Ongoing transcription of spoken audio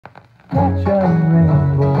Watch a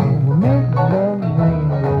rainbow, make the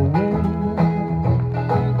rainbow win.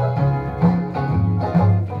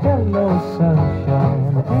 Hello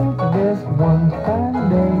sunshine, ain't this one fine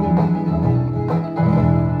day?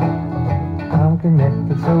 I'm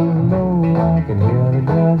connected so low I can hear the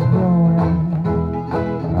grass growing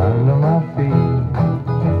under my feet.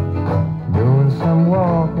 Doing some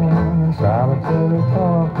walking and solitary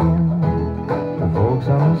talking to folks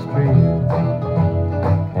on the street.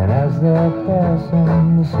 And as they're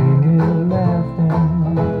passing, they see me laughing.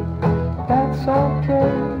 That's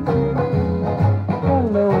okay.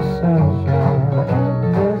 Hello sunshine, ain't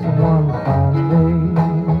this one fine day?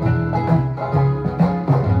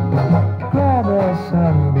 Grab a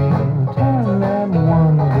sunbeam, turn that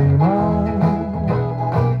one beam on.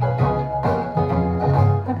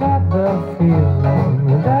 I got the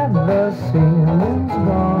feeling that the ceiling's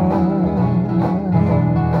gone.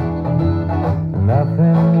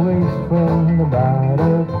 Nothing wasteful about a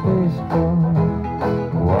peaceful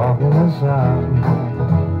walk in the sun.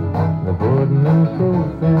 The putting and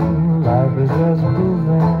proofing, life is just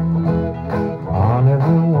proving on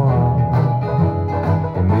everyone.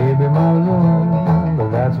 It may be my ruin, but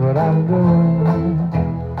that's what I'm doing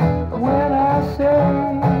when I say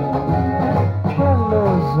hello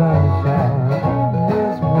sunshine, ain't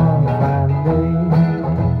this one fine day?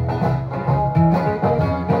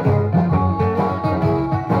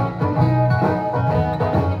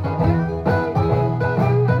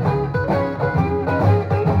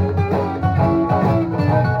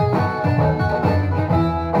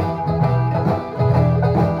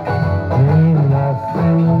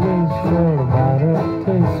 About a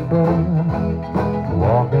tasteful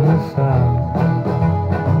walk in the sun.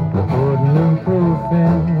 The pudding and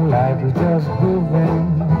proofing, life is just grooving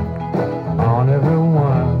on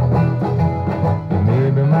everyone. It may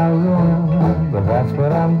be my ruin, but that's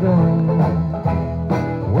what I'm doing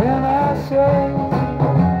when I say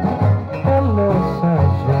hello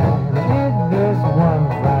sunshine, ain't this one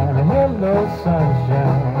fine? Hello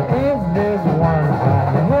sunshine, ain't this one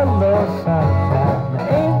fine? Hello